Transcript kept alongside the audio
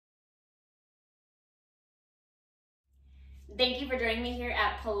Thank you for joining me here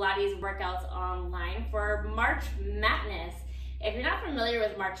at Pilates Workouts Online for March Madness. If you're not familiar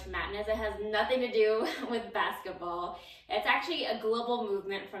with March Madness, it has nothing to do with basketball. It's actually a global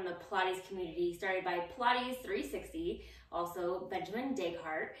movement from the Pilates community started by Pilates 360, also Benjamin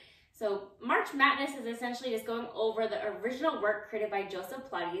Descartes. So March Madness is essentially just going over the original work created by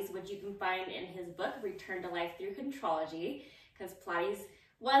Joseph Pilates, which you can find in his book, Return to Life Through Contrology, because Pilates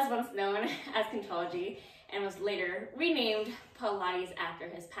was once known as Contrology and was later renamed Pilates after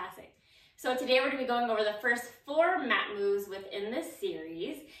his passing. So today we're going to be going over the first 4 mat moves within this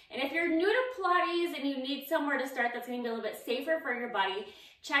series. And if you're new to Pilates and you need somewhere to start that's going to be a little bit safer for your body,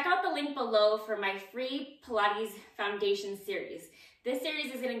 check out the link below for my free Pilates Foundation series. This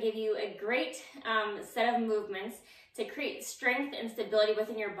series is going to give you a great set of movements to create strength and stability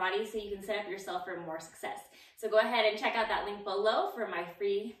within your body so you can set up yourself for more success. So go ahead and check out that link below for my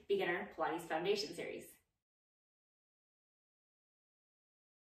free Beginner Pilates Foundation series.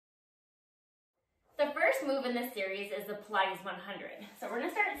 The first move in this series is the Pilates 100. So we're going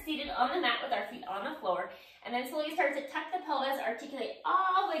to start seated on the mat with our feet on the floor, and then slowly start to tuck the pelvis, articulate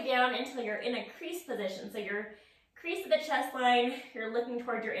all the way down until you're in a crease position. So you're crease at the chest line, you're looking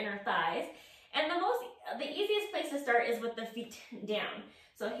towards your inner thighs. And the easiest place to start is with the feet down.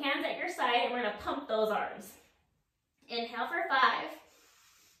 So hands at your side, and we're going to pump those arms. Inhale for 5,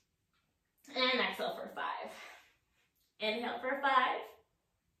 and exhale for 5. Inhale for 5,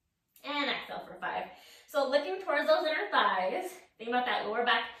 and exhale for 5. So looking towards those inner thighs, think about that lower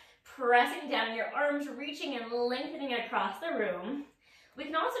back pressing down, your arms reaching and lengthening across the room. We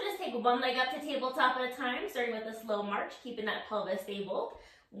can also just take one leg up to tabletop at a time, starting with a slow march, keeping that pelvis stable.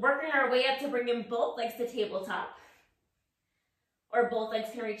 Working our way up to bring in both legs to tabletop. Or both legs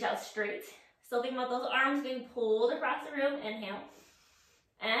can reach out straight. Still think about those arms being pulled across the room. Inhale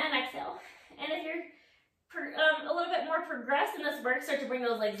and exhale. And if you're a little bit more progressed in this work, start to bring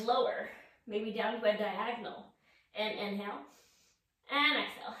those legs lower, maybe down to a diagonal. And inhale and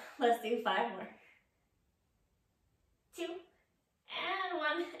exhale. Let's do 5 more. 2 and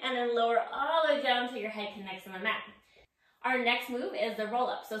 1, and then lower all the way down until your head connects on the mat. Our next move is the roll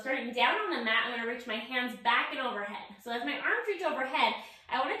up. So starting down on the mat, I'm going to reach my hands back and overhead. So as my arms reach overhead,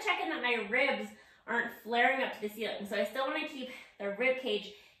 I want to check in that my ribs aren't flaring up to the ceiling. So I still want to keep the rib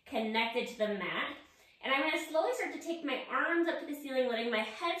cage connected to the mat. And I'm going to slowly start to take my arms up to the ceiling, letting my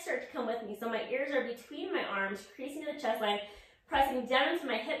head start to come with me. So my ears are between my arms, creasing to the chest line, pressing down into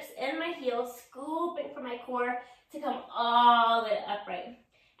my hips and my heels, scooping from my core to come all the way upright.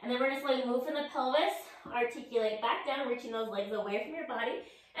 And then we're going to slowly move from the pelvis, articulate back down, reaching those legs away from your body,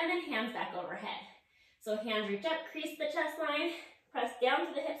 and then hands back overhead. So hands reach up, crease the chest line, press down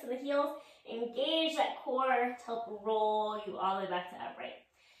to the hips and the heels, engage that core to help roll you all the way back to upright.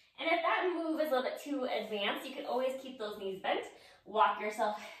 And if that move is a little bit too advanced, you can always keep those knees bent. Walk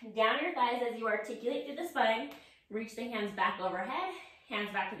yourself down your thighs as you articulate through the spine. Reach the hands back overhead,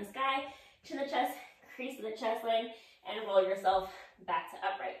 hands back to the sky, chin the chest, crease to the chest line, and roll yourself back to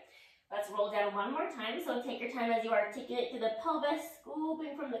upright. Let's roll down one more time. So take your time as you articulate through the pelvis,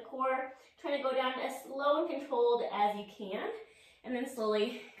 scooping from the core, trying to go down as slow and controlled as you can, and then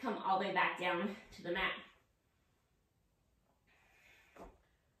slowly come all the way back down to the mat.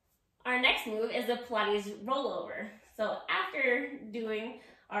 Our next move is the Pilates rollover. So after doing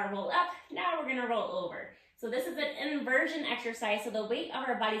our roll up, now we're going to roll over. So this is an inversion exercise, so the weight of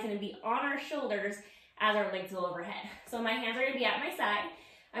our body is going to be on our shoulders as our legs go overhead. So my hands are going to be at my side.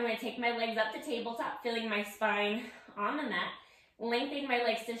 I'm going to take my legs up to tabletop, feeling my spine on the mat, lengthening my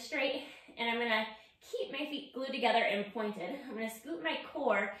legs to straight, and I'm going to keep my feet glued together and pointed. I'm going to scoop my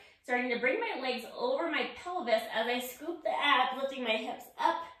core, starting to bring my legs over my pelvis as I scoop the abs, lifting my hips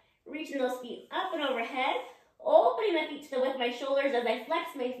up, reaching those feet up and overhead, opening my feet to the width of my shoulders as I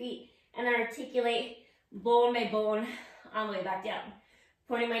flex my feet and then articulate bone by bone on the way back down.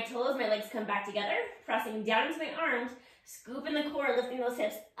 Pointing my toes, my legs come back together, pressing down into my arms, scooping the core, lifting those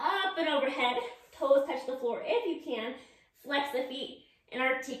hips up and overhead, toes touch the floor if you can, flex the feet and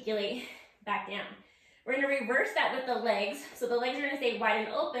articulate back down. We're going to reverse that with the legs, so the legs are going to stay wide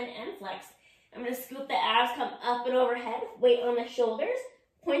and open and flex. I'm going to scoop the abs, come up and overhead, weight on the shoulders,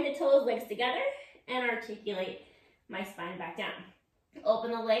 point the toes, legs together, and articulate my spine back down.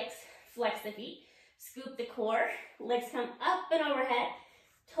 Open the legs, flex the feet, scoop the core, legs come up and overhead,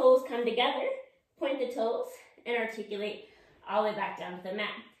 toes come together, point the toes, and articulate all the way back down to the mat.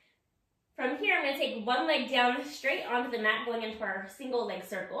 From here, I'm going to take one leg down straight onto the mat, going into our single leg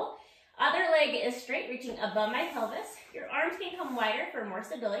circle. Other leg is straight, reaching above my pelvis. Your arms can come wider for more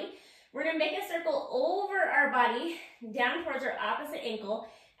stability. We're going to make a circle over our body, down towards our opposite ankle,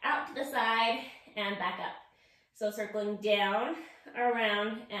 out to the side, and back up. So circling down,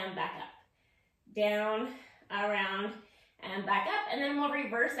 around, and back up. Down, around, and back up. And then we'll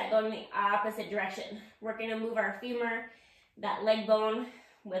reverse that going the opposite direction. We're going to move our femur, that leg bone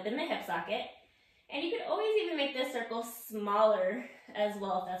within the hip socket. And you could always even make this circle smaller as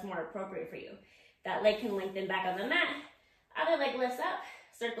well if that's more appropriate for you. That leg can lengthen back on the mat. Other leg lifts up,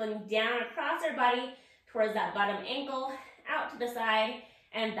 circling down across our body towards that bottom ankle, out to the side,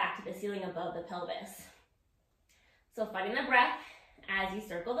 and back to the ceiling above the pelvis. So finding the breath as you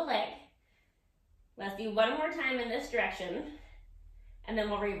circle the leg. Let's do one more time in this direction, and then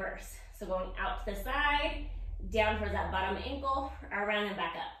we'll reverse. So going out to the side, down towards that bottom ankle, around and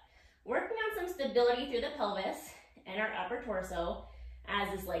back up. Working on some stability through the pelvis and our upper torso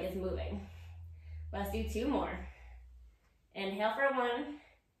as this leg is moving. Let's do two more. Inhale for one,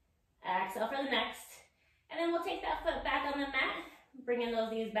 exhale for the next, and then we'll take that foot back on the mat, bringing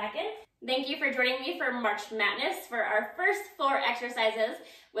those knees back in. Thank you for joining me for March Madness for our first 4 exercises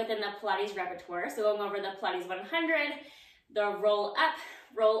within the Pilates repertoire. So going over the Pilates 100, the roll up,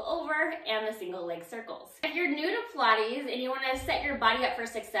 roll over, and the single leg circles. If you're new to Pilates and you want to set your body up for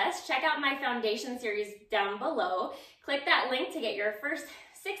success, check out my foundation series down below. Click that link to get your first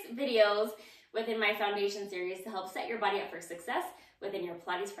 6 videos within my foundation series to help set your body up for success within your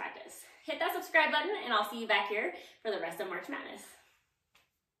Pilates practice. Hit that subscribe button and I'll see you back here for the rest of March Madness.